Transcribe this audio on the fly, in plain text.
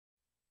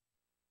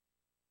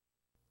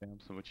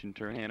Samson, which in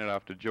turn handed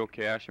off to Joe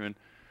Cashman,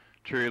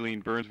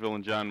 trailing Burnsville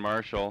and John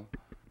Marshall.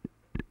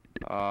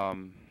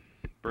 Um,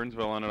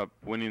 Burnsville ended up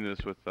winning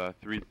this with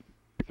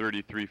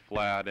 3:33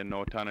 flat, and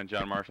Owatonna and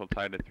John Marshall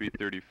tied at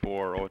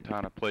 3:34.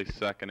 Owatonna placed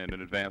second and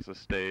advanced the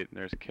state. And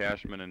there's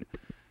Cashman and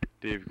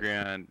Dave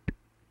Grant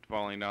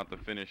falling out the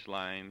finish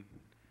line.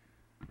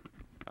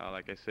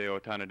 Like I say,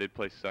 Owatonna did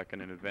place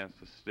second and advance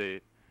the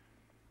state.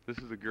 This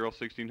is the girls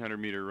 1600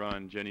 meter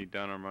run. Jenny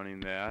Dunham running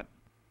that.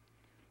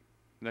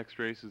 Next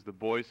race is the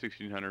boys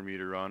 1600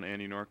 meter run.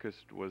 Andy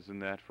Norquist was in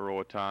that for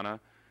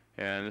Owatonna.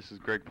 And this is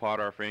Greg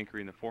Pottorff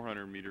anchoring the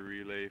 400 meter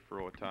relay for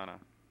Owatonna.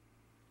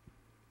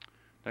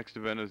 Next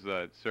event is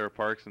Sarah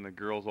Parks in the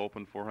girls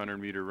open 400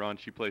 meter run.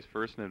 She placed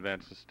first and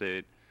advanced the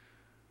state.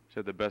 She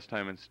had the best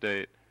time in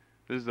state.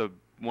 This is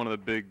one of the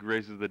big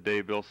races of the day.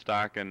 Bill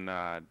Stock and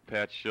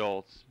Pat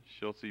Schultz.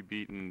 Schultz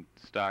beaten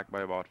Stock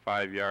by about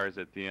 5 yards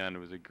at the end. It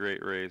was a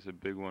great race, a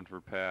big one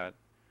for Pat.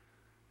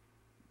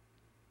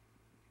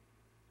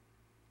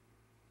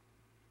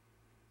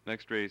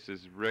 Next race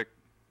is Rick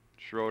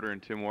Schroeder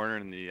and Tim Warner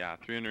in the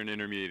 300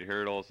 intermediate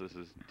hurdles. This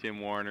is Tim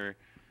Warner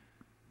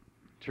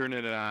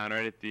turning it on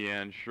right at the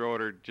end.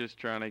 Schroeder just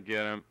trying to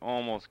get him,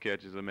 almost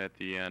catches him at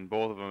the end.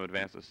 Both of them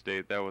advanced the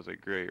state. That was a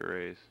great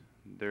race.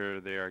 There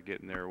they are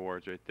getting their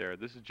awards right there.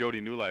 This is Jody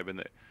Newleib in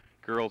the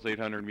girls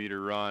 800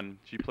 meter run.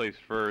 She placed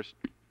first.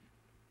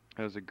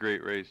 That was a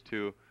great race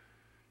too.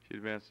 She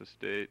advanced the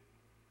state.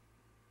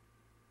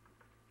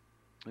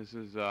 This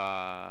is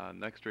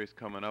next race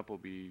coming up will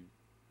be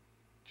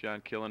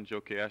John Killen,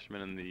 Joe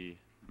Cashman in the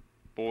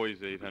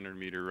boys 800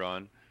 meter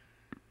run.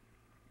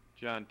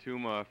 John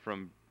Tuma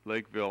from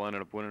Lakeville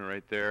ended up winning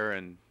right there,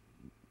 and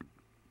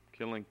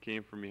Killen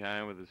came from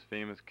behind with his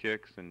famous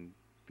kicks and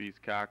beats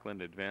Coughlin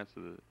to advance to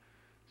the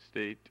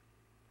state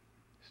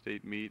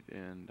meet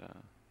in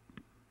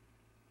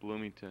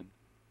Bloomington.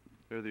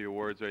 There are the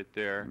awards right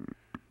there.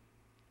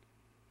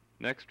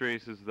 Next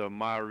race is the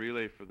mile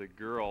relay for the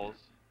girls.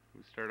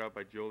 We start out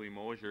by Jolie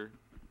Mosier,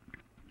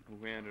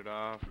 who handed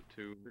off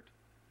to,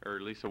 or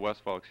Lisa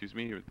Westfall, excuse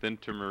me, then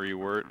to Marie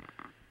Wirt,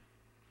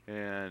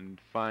 and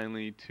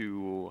finally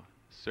to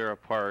Sarah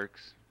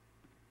Parks,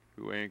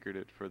 who anchored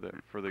it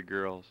for the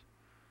girls.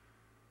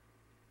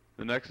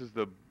 The next is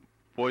the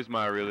boys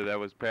mile relay. That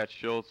was Pat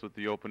Schultz with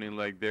the opening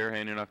leg there,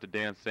 handing off to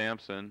Dan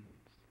Sampson.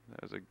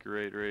 That was a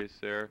great race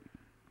there.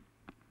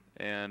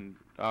 And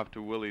off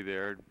to Willie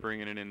there,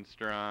 bringing it in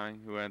strong,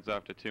 who ends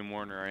off to Tim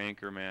Warner, our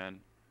anchor man.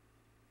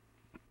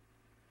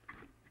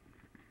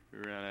 We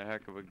ran a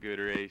heck of a good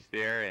race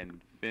there and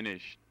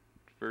finished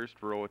first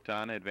for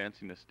Owatonna,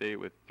 advancing the state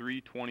with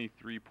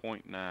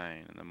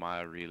 3:23.9 in the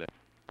mile relay.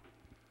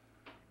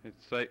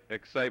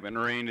 Excitement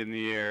reigned in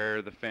the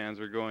air. The fans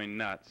were going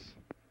nuts.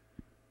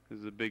 This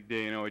is a big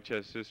day in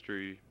OHS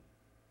history.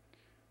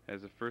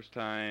 As the first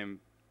time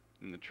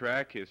in the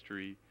track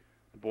history,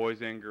 the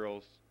boys and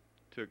girls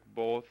took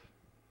both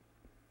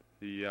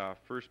the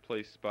first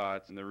place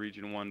spots in the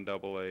Region 1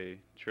 AA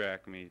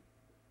track meet.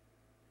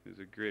 It was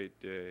a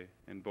great day,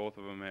 and both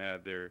of them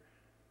had their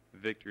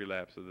victory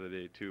laps of the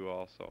day too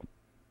also.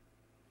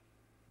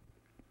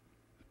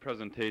 The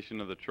presentation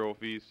of the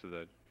trophies to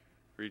the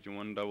Region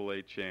 1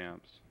 AA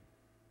champs.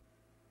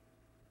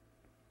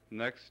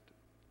 Next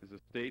is the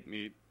state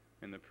meet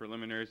and the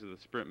preliminaries of the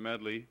sprint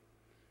medley.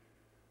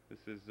 This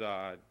is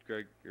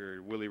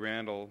Willie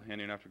Randall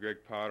handing off to Greg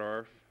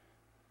Pottorff,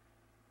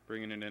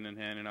 bringing it in and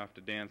handing off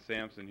to Dan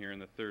Sampson here in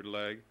the third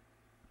leg.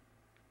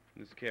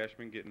 And this is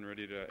Cashman getting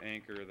ready to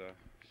anchor the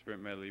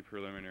sprint medley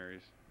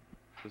preliminaries.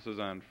 This was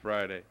on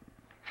Friday.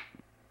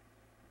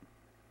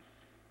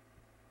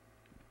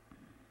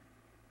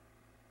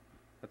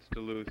 That's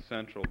Duluth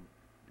Central,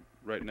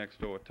 right next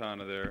to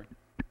Owatonna there.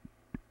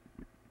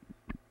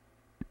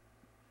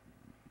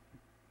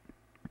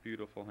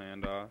 Beautiful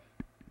handoff.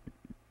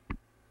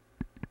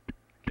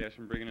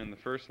 Cashman bringing in the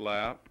first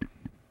lap.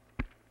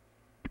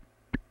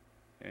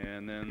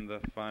 And then the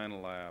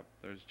final lap.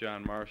 There's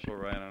John Marshall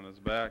right on his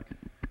back.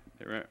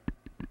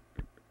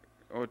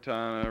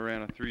 Owatonna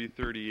ran a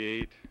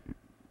 3:38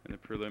 in the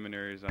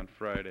preliminaries on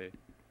Friday.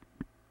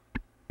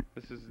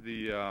 This is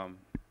the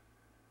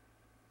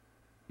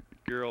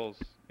girls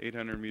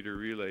 800 meter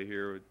relay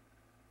here with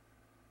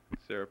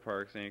Sarah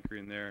Parks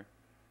anchoring there.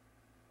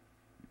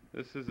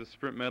 This is the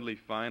sprint medley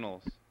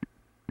finals.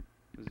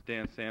 This is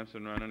Dan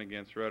Sampson running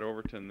against Red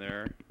Overton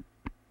there.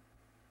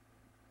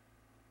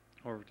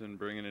 Overton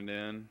bringing it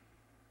in,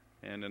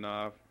 handing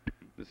off.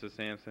 This is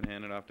Sampson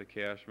handing off to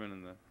Cashman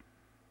in the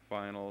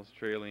finals,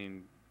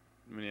 trailing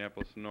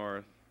Minneapolis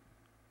North.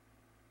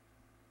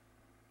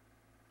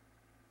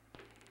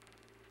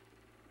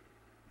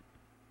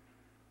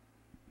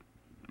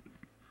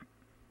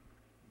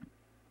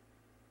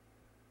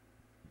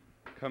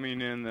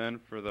 Coming in then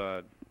for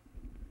the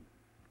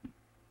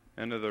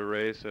end of the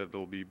race, it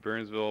will be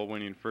Burnsville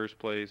winning first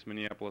place,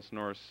 Minneapolis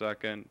North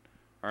second,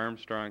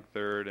 Armstrong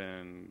third,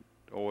 and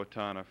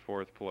Owatonna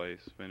fourth place,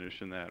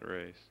 finishing that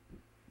race.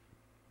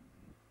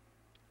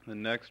 The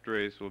next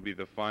race will be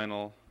the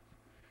final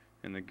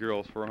in the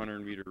girls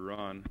 400 meter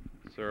run.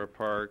 Sarah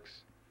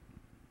Parks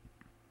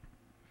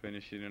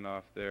finishing it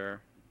off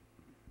there.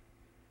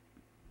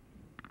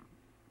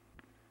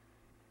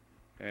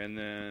 And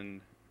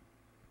then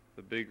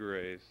the big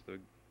race, the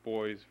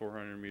boys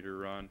 400-meter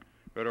run.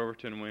 Red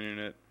Overton winning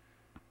it.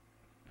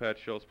 Pat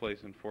Schultz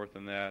placing fourth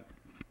in that.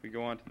 We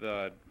go on to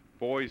the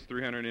boys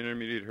 300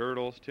 intermediate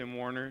hurdles. Tim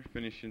Warner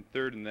finishing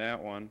third in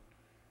that one.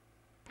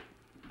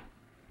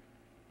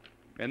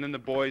 And then the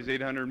boys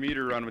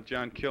 800-meter run with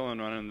John Killen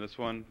running this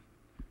one.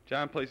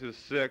 John places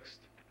sixth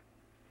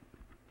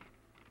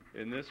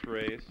in this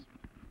race.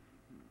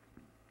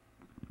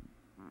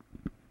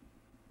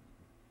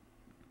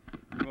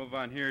 Move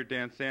on here,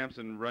 Dan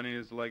Sampson running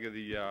his leg of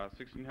the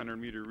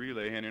 1600-meter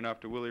relay, handing off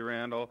to Willie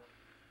Randall.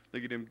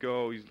 Look at him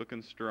go, he's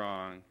looking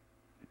strong.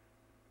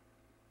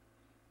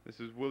 This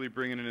is Willie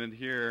bringing it in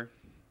here.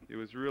 It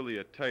was really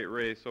a tight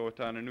race.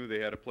 Owatonna knew they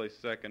had to place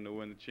second to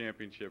win the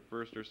championship.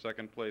 First or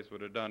second place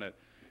would have done it.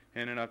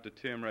 Handing off to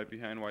Tim right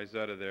behind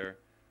Wyzetta there.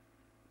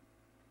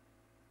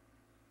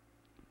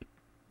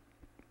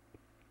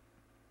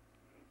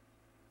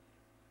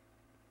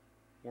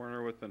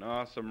 Warner with an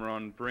awesome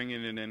run,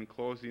 bringing it in,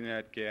 closing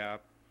that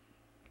gap.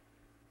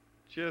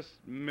 Just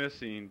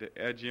missing to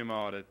edge him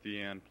out at the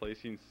end,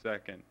 placing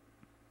second,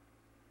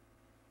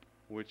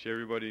 which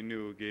everybody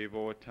knew gave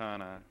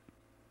Owatonna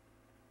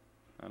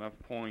enough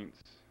points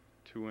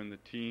to win the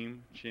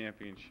team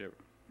championship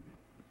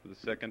for the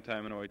second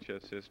time in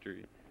OHS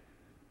history.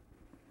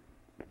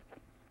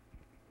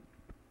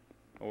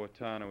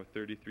 Owatonna with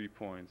 33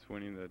 points,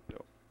 winning the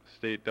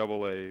state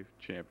AA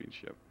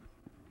championship.